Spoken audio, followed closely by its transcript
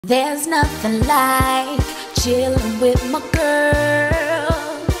There's nothing like chilling with my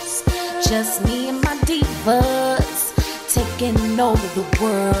girls, just me and my divas, taking over the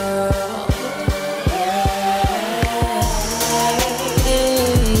world. Hey,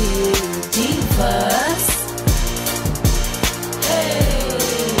 divas. Hey,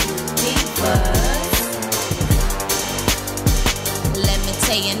 divas. Let me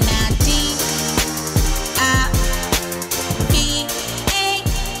tell you now.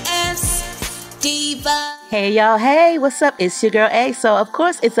 Hey y'all, hey, what's up? It's your girl A. So of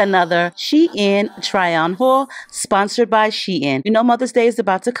course it's another SHEIN try-on haul sponsored by SHEIN. You know Mother's Day is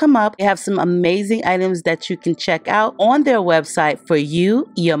about to come up. They have some amazing items that you can check out on their website for you,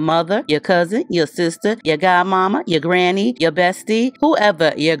 your mother, your cousin, your sister, your godmama, your granny, your bestie,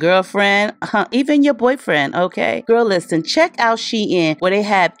 whoever, your girlfriend, even your boyfriend, okay? Girl, listen, check out SHEIN where they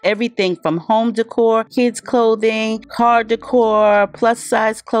have everything from home decor, kids clothing, car decor, plus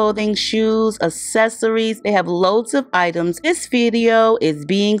size clothing, shoes, accessories. They have loads of items. This video is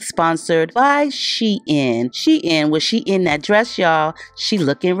being sponsored by SHEIN. SHEIN, was she in that dress, y'all? She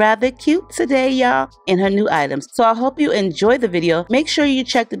looking rather cute today, y'all, in her new items. So I hope you enjoy the video. Make sure you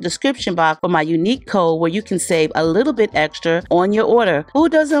check the description box for my unique code where you can save a little bit extra on your order. Who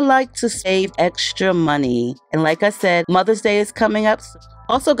doesn't like to save extra money? And like I said, Mother's Day is coming up.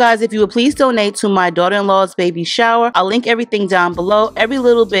 Also, guys, if you would please donate to my daughter-in-law's baby shower, I'll link everything down below. Every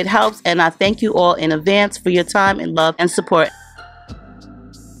little bit helps, and I thank you all in advance for your time and love and support.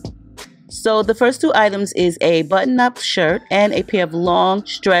 So the first two items is a button-up shirt and a pair of long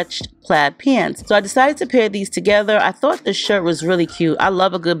stretched plaid pants. So I decided to pair these together. I thought the shirt was really cute. I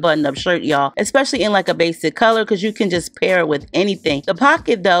love a good button-up shirt, y'all, especially in like a basic color because you can just pair it with anything. The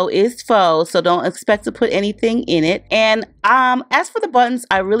pocket though is faux, so don't expect to put anything in it. And as for the buttons,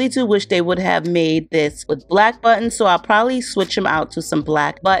 I really do wish they would have made this with black buttons, so I'll probably switch them out to some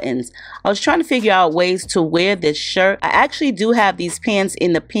black buttons. I was trying to figure out ways to wear this shirt. I actually do have these pants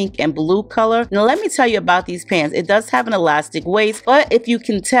in the pink and blue color. Now let me tell you about these pants. It does have an elastic waist, but if you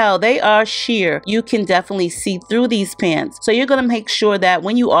can tell, they are sheer. You can definitely see through these pants. So you're going to make sure that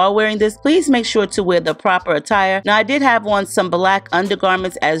when you are wearing this, please make sure to wear the proper attire. Now I did have on some black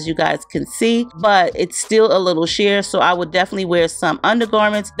undergarments as you guys can see, but it's still a little sheer, so I would definitely wear some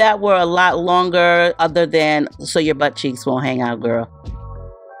undergarments that were a lot longer other than so your butt cheeks won't hang out, girl.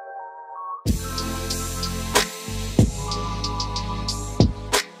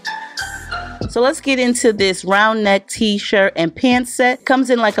 So let's get into this round neck t-shirt and pants set. Comes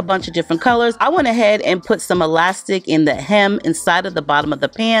in like a bunch of different colors. I went ahead and put some elastic in the hem inside of the bottom of the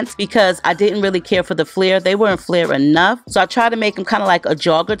pants because I didn't really care for the flare. They weren't flare enough. So I tried to make them kind of like a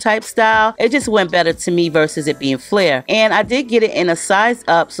jogger type style. It just went better to me versus it being flare. And I did get it in a size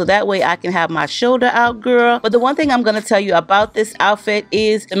up so that way I can have my shoulder out, girl. But the one thing I'm going to tell you about this outfit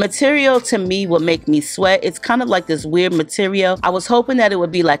is the material to me will make me sweat. It's kind of like this weird material. I was hoping that it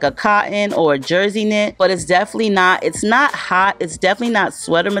would be like a cotton or a jersey knit, but it's definitely not. It's not hot. It's definitely not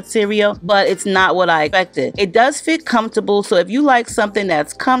sweater material, but it's not what I expected. It does fit comfortable, so if you like something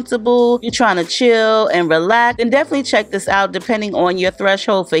that's comfortable, you're trying to chill and relax, then definitely check this out depending on your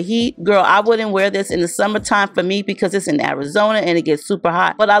threshold for heat. Girl, I wouldn't wear this in the summertime for me because it's in Arizona and it gets super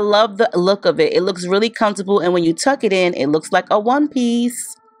hot, but I love the look of it. It looks really comfortable, and when you tuck it in, it looks like a one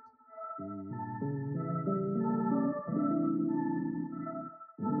piece.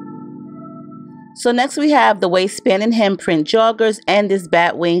 So next we have the waistband and hem print joggers and this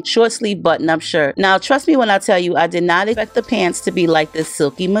Batwing short sleeve button up shirt. Now trust me when I tell you, I did not expect the pants to be like this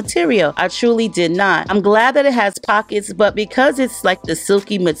silky material. I truly did not. I'm glad that it has pockets, but because it's like the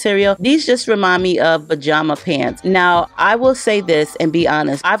silky material, these just remind me of pajama pants. Now I will say this and be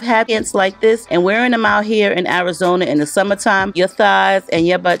honest, I've had pants like this, and wearing them out here in Arizona in the summertime, your thighs and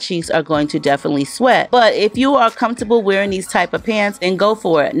your butt cheeks are going to definitely sweat. But if you are comfortable wearing these type of pants, then go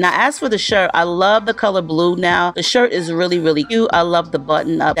for it. Now as for the shirt, I love the color blue. Now the shirt is really cute. I love the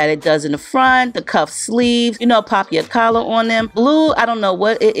button up that it does in the front, the cuff sleeves, you know, pop your collar on them. Blue, I don't know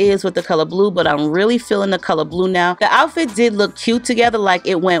what it is with the color blue, but I'm really feeling the color blue now. The outfit did look cute together, like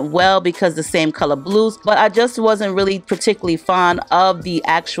it went well because the same color blues, but I just wasn't really particularly fond of the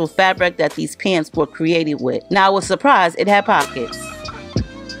actual fabric that these pants were created with. Now I was surprised it had pockets.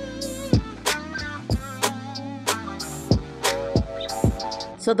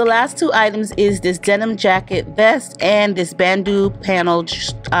 So the last two items is this denim jacket vest and this Bandeau panel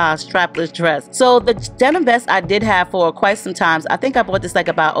strapless dress. So the denim vest I did have for quite some times. I think I bought this like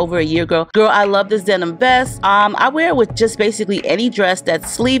about over a year ago. Girl, I love this denim vest. I wear it with just basically any dress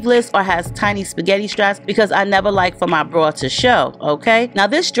that's sleeveless or has tiny spaghetti straps because I never like for my bra to show, okay? Now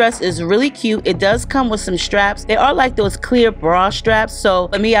this dress is really cute. It does come with some straps. They are like those clear bra straps. So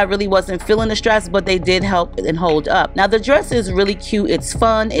for me, I really wasn't feeling the straps, but they did help and hold up. Now the dress is really cute. It's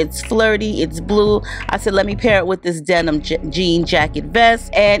fun. It's flirty. It's blue. I said, let me pair it with this denim jean jacket vest.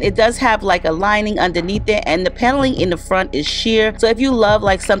 And it does have like a lining underneath it. And the paneling in the front is sheer. So if you love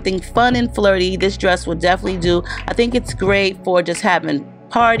like something fun and flirty, this dress will definitely do. I think it's great for just having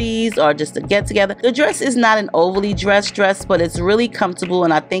parties or just to get together. The dress is not an overly dressed dress, but it's really comfortable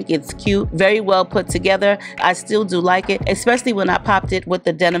and I think it's cute. Very well put together. I still do like it, especially when I popped it with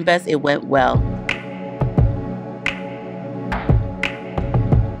the denim vest. It went well.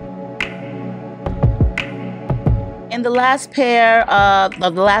 And the last pair of the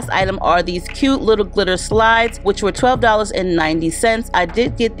last item are these cute little glitter slides, which were $12.90. I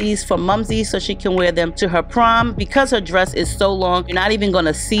did get these for Mumsy so she can wear them to her prom. Because her dress is so long, you're not even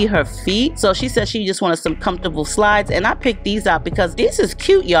gonna see her feet. So she said she just wanted some comfortable slides, and I picked these out because this is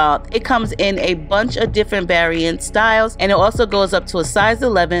cute, y'all. It comes in a bunch of different variant styles, and it also goes up to a size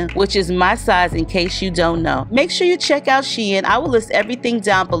 11, which is my size in case you don't know. Make sure you check out SHEIN. I will list everything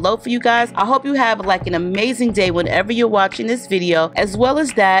down below for you guys. I hope you have like an amazing day whenever you're watching this video, as well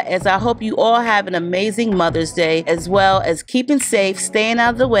as I hope you all have an amazing Mother's Day, as well as keeping safe, staying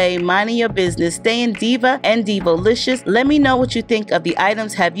out of the way, minding your business, staying diva and divolicious. Let me know what you think of the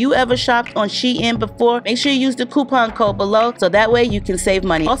items. Have you ever shopped on SHEIN before? Make sure you use the coupon code below so that way you can save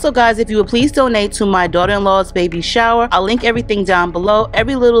money. Also guys, if you would please donate to my daughter-in-law's baby shower, I'll link everything down below.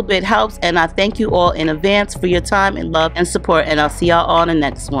 Every little bit helps, and I thank you all in advance for your time and love and support, and I'll see y'all on the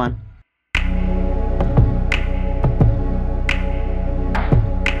next one.